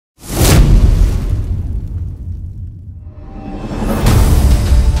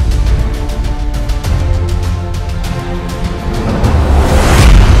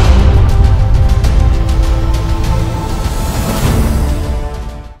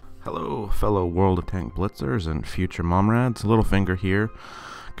fellow World of Tanks Blitzers and future momrads. Littlefinger here.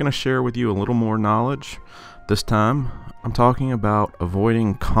 Gonna share with you a little more knowledge. This time, I'm talking about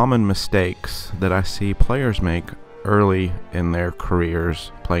avoiding common mistakes that I see players make early in their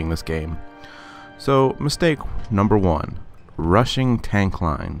careers playing this game. So, mistake number 1, rushing tank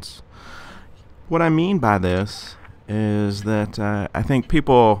lines. What I mean by this is that I think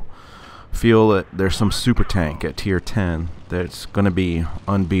people feel that there's some super tank at tier 10 that's going to be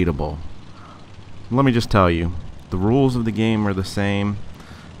unbeatable. Let me just tell you, the rules of the game are the same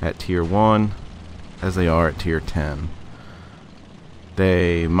at tier 1 as they are at tier 10.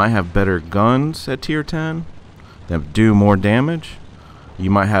 They might have better guns at tier 10 that do more damage. You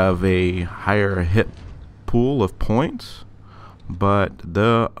might have a higher hit pool of points, but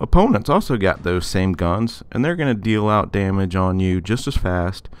the opponents also got those same guns, and they're going to deal out damage on you just as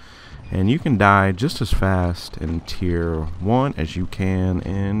fast, and you can die just as fast in tier 1 as you can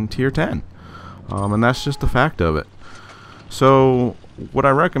in tier 10. And that's just the fact of it. So what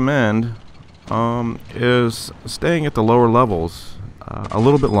I recommend is staying at the lower levels a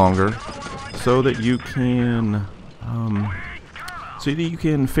little bit longer so that you can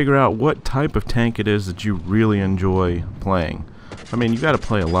figure out what type of tank it is that you really enjoy playing. I mean, you got to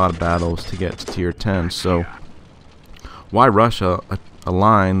play a lot of battles to get to tier 10, so why rush a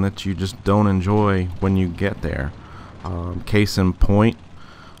line that you just don't enjoy when you get there? Case in point,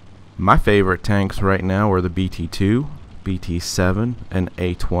 my favorite tanks right now are the BT2, BT7, and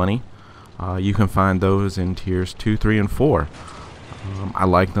A20. You can find those in tiers 2, 3, and 4. I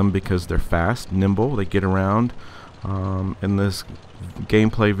like them because they're fast, nimble, they get around. In this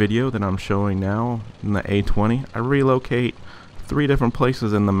gameplay video that I'm showing now in the A20, I relocate 3 different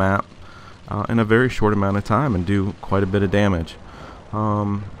places in the map in a very short amount of time and do quite a bit of damage.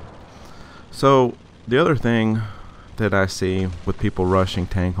 So the other thing that I see with people rushing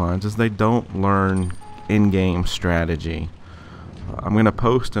tank lines is they don't learn in-game strategy. I'm going to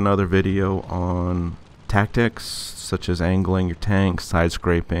post another video on tactics such as angling your tanks, side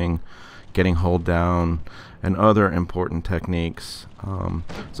scraping, getting hold down, and other important techniques.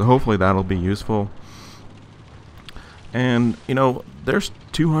 So hopefully that'll be useful. And you know, there's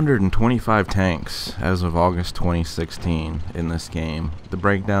 225 tanks as of August 2016 in this game. The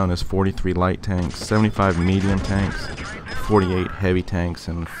breakdown is 43 light tanks, 75 medium tanks, 48 heavy tanks,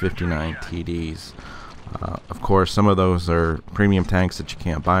 and 59 TDs. Of course, some of those are premium tanks that you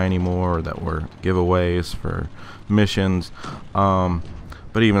can't buy anymore, or that were giveaways for missions.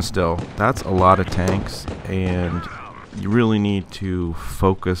 But even still, that's a lot of tanks, and you really need to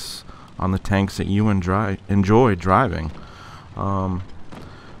focus on the tanks that you enjoy driving.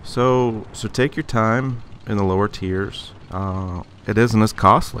 So take your time in the lower tiers. It isn't as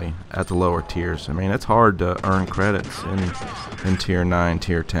costly at the lower tiers. I mean, it's hard to earn credits in tier 9,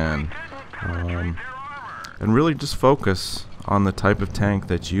 tier 10. And really just focus on the type of tank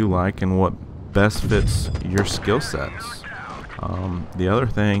that you like and what best fits your skill sets. The other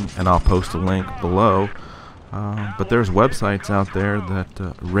thing, and I'll post a link below, but there's websites out there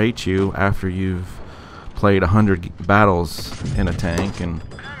that rate you after you've played 100 battles in a tank, and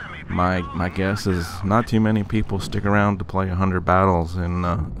my guess is not too many people stick around to play 100 battles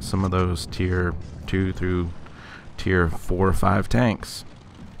in some of those tier 2 through tier 4 or 5 tanks.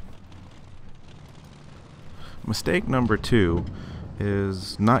 Mistake number 2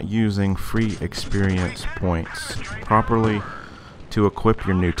 is not using free experience points properly to equip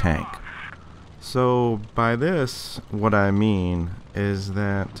your new tank. So by this, what I mean is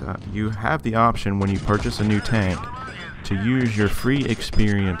that you have the option when you purchase a new tank to use your free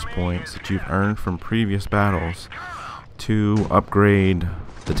experience points that you've earned from previous battles to upgrade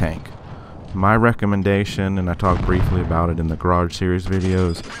the tank. My recommendation, and I talked briefly about it in the Garage Series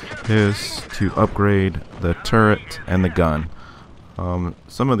videos, is to upgrade the turret and the gun.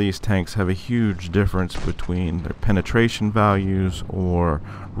 Some of these tanks have a huge difference between their penetration values or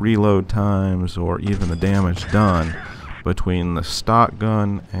reload times or even the damage done between the stock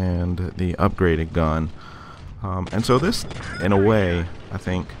gun and the upgraded gun. And so this, in a way, I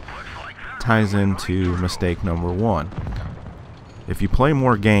think, ties into mistake number 1. If you play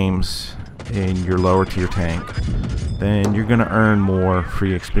more games in your lower tier tank, then you're going to earn more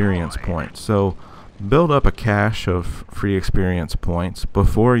free experience points. So build up a cache of free experience points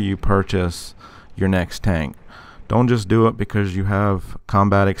before you purchase your next tank. Don't just do it because you have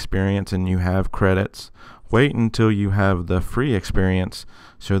combat experience and you have credits. Wait until you have the free experience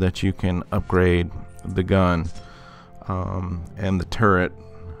so that you can upgrade the gun and the turret.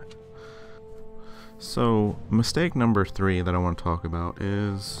 So mistake number 3 that I want to talk about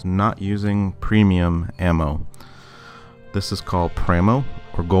is not using premium ammo. This is called Pramo,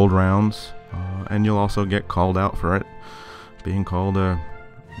 or gold rounds, and you'll also get called out for it, being called a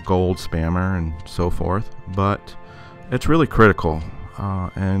gold spammer and so forth. But it's really critical,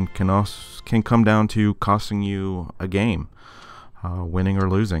 and can come down to costing you a game, winning or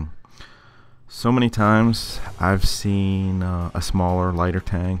losing. So many times I've seen a smaller, lighter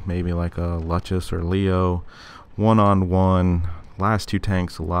tank, maybe like a Luchus or Leo, one-on-one, last 2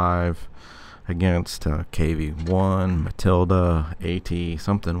 tanks alive against KV-1, Matilda, AT,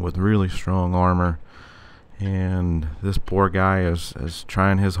 something with really strong armor. And this poor guy is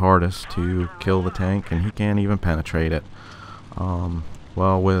trying his hardest to kill the tank, and he can't even penetrate it.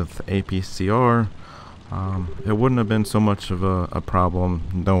 Well, with APCR, it wouldn't have been so much of a problem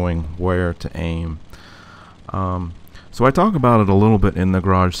knowing where to aim. So I talk about it a little bit in the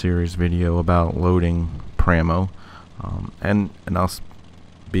Garage Series video about loading Pramo, and I'll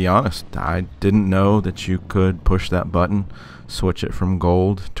be honest, I didn't know that you could push that button, switch it from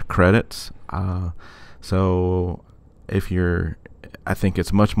gold to credits. So I think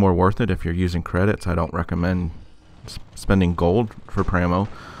it's much more worth it if you're using credits. I don't recommend spending gold for Pramo,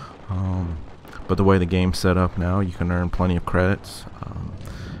 but the way the game's set up now, you can earn plenty of credits.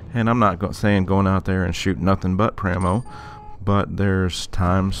 And I'm not saying going out there and shoot nothing but Pramo, but there's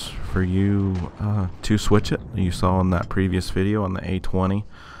times for you to switch it. You saw in that previous video on the A20,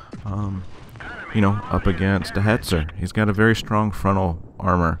 up against a Hetzer. He's got a very strong frontal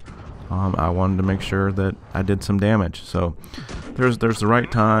armor. I wanted to make sure that I did some damage. So there's the right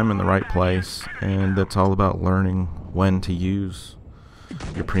time and the right place, and it's all about learning when to use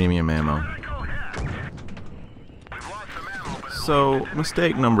your premium ammo. So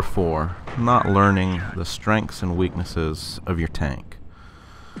mistake number 4, not learning the strengths and weaknesses of your tank.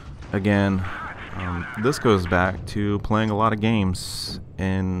 Again, this goes back to playing a lot of games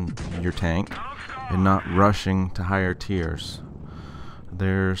in your tank and not rushing to higher tiers.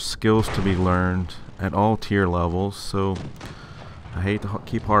 There's skills to be learned at all tier levels, so I hate to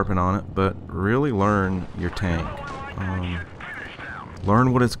keep harping on it, but really learn your tank.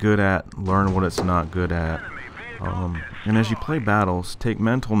 Learn what it's good at, learn what it's not good at. And as you play battles, take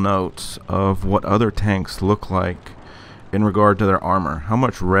mental notes of what other tanks look like in regard to their armor. How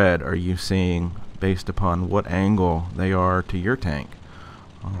much red are you seeing based upon what angle they are to your tank?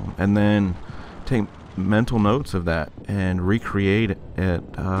 And then take mental notes of that and recreate it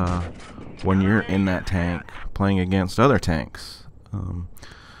when you're in that tank playing against other tanks.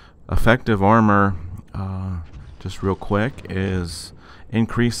 Effective armor, just real quick, is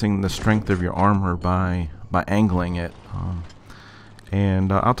increasing the strength of your armor by angling it,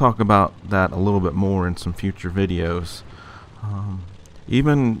 and I'll talk about that a little bit more in some future videos.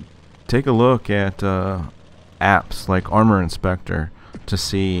 Even take a look at apps like Armor Inspector to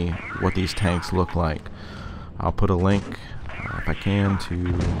see what these tanks look like. I'll put a link, if I can,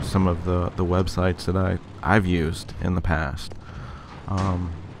 to some of the websites that I've used in the past.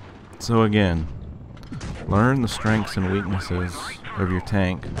 So again, learn the strengths and weaknesses of your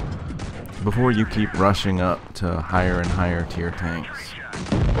tank before you keep rushing up to higher and higher tier tanks.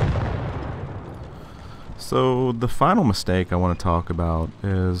 So the final mistake I want to talk about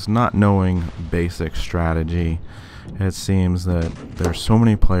is not knowing basic strategy. It seems that there's so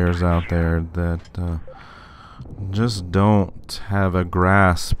many players out there that just don't have a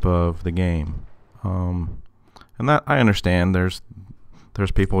grasp of the game. And that I understand. There's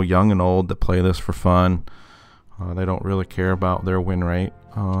people young and old that play this for fun. They don't really care about their win rate.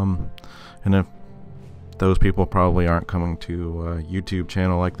 And if those people probably aren't coming to a YouTube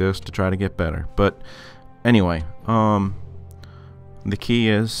channel like this to try to get better. But anyway, the key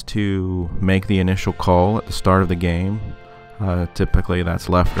is to make the initial call at the start of the game. Typically that's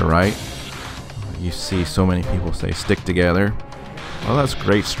left or right. You see so many people say stick together. Well, that's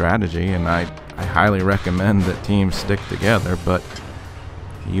great strategy, and I highly recommend that teams stick together, but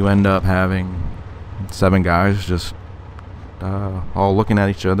you end up having 7 guys just all looking at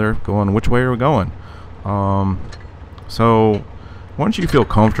each other going, which way are we going? So once you feel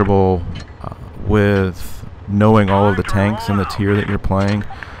comfortable with knowing all of the tanks in the tier that you're playing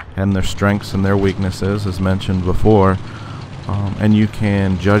and their strengths and their weaknesses, as mentioned before, and you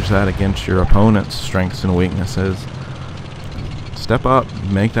can judge that against your opponent's strengths and weaknesses, step up,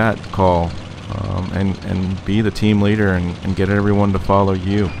 make that call, and be the team leader and get everyone to follow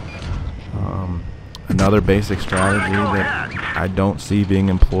you. Another basic strategy that I don't see being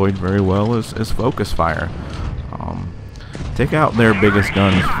employed very well is focus fire. Take out their biggest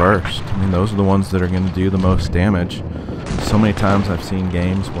guns first. I mean, those are the ones that are going to do the most damage. So many times I've seen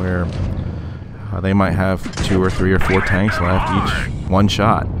games where they might have 2 or 3 or 4 tanks left, each one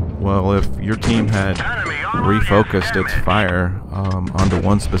shot. Well, if your team had refocused its fire onto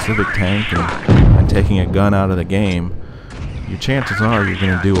one specific tank and taking a gun out of the game, your chances are you're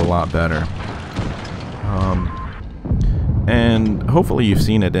going to do a lot better. And hopefully you've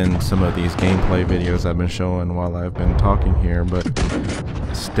seen it in some of these gameplay videos I've been showing while I've been talking here, but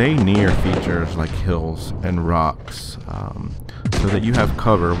stay near features like hills and rocks so that you have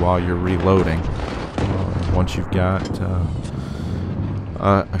cover while you're reloading. Once you've got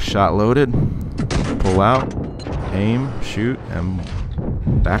a shot loaded, pull out, aim, shoot, and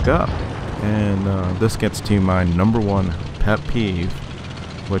back up. And this gets to my #1 pet peeve,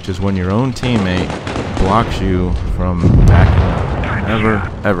 which is when your own teammate blocks you from backing up.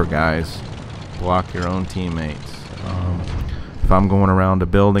 Never, ever, guys, block your own teammates. If I'm going around a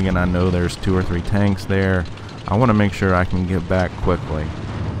building and I know there's 2 or 3 tanks there, I want to make sure I can get back quickly.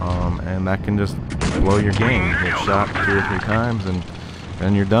 And that can just blow your game. You get shot 2 or 3 times and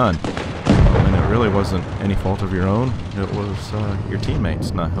then you're done. And it really wasn't any fault of your own. It was your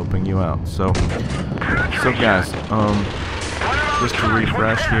teammates not helping you out. So guys, just to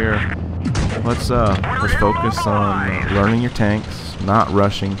refresh here, let's focus on learning your tanks, not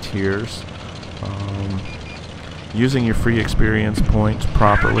rushing tiers, using your free experience points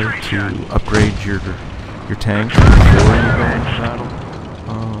properly to upgrade your tanks before you go into battle.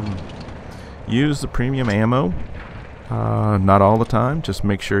 Use the premium ammo, not all the time. Just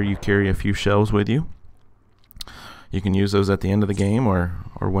make sure you carry a few shells with you. You can use those at the end of the game or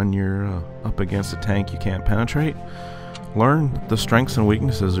when you're up against a tank you can't penetrate. Learn the strengths and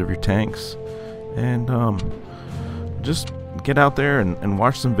weaknesses of your tanks, and just get out there and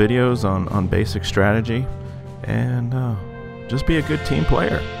watch some videos on basic strategy, and just be a good team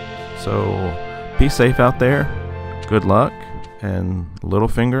player. So be safe out there, good luck, and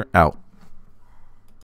Littlefinger out.